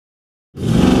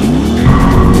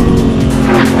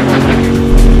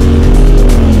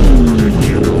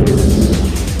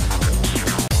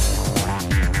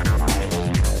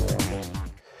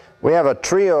We have a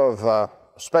trio of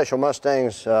special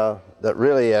Mustangs that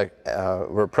really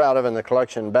we're proud of in the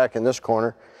collection back in this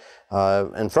corner.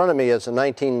 In front of me is a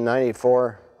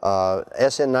 1994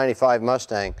 SN95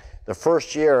 Mustang. The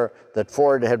first year that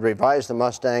Ford had revised the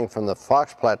Mustang from the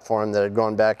Fox platform that had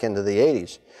gone back into the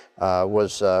 80s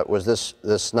was this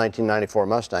 1994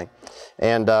 Mustang.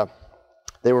 And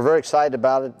they were very excited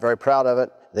about it, very proud of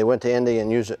it. They went to Indy and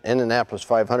used it, Indianapolis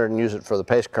 500, and used it for the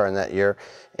pace car in that year.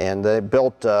 And they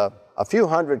built a few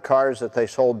hundred cars that they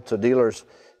sold to dealers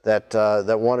that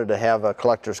wanted to have a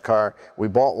collector's car. We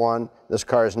bought one. This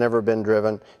car has never been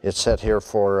driven. It's sat here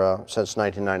for since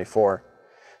 1994.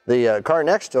 The car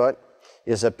next to it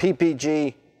is a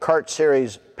PPG CART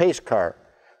Series pace car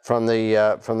from the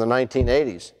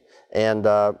 1980s. And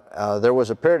there was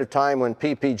a period of time when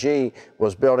PPG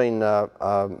was building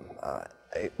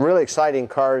really exciting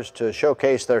cars to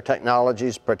showcase their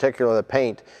technologies, particularly the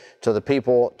paint, to the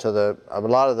people, to a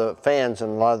lot of the fans and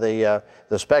a lot of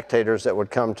the spectators that would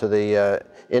come to the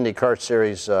Indy CART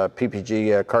Series,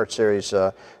 PPG CART Series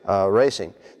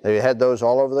racing. They had those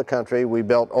all over the country. We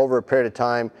built over a period of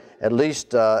time at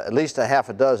least a half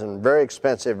a dozen very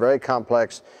expensive, very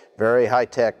complex, very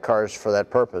high-tech cars for that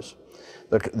purpose.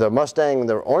 The Mustang,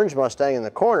 the orange Mustang in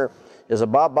the corner, is a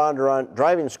Bob Bondurant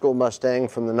Driving School Mustang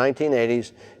from the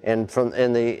 1980s, and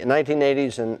in the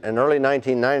 1980s and early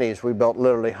 1990s, we built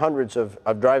literally hundreds of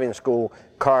driving school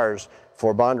cars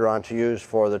for Bondurant to use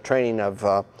for the training of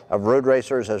road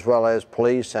racers as well as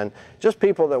police and just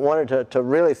people that wanted to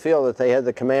really feel that they had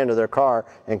the command of their car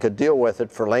and could deal with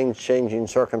it for lane-changing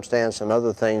circumstance and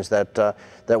other things that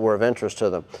were of interest to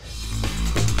them.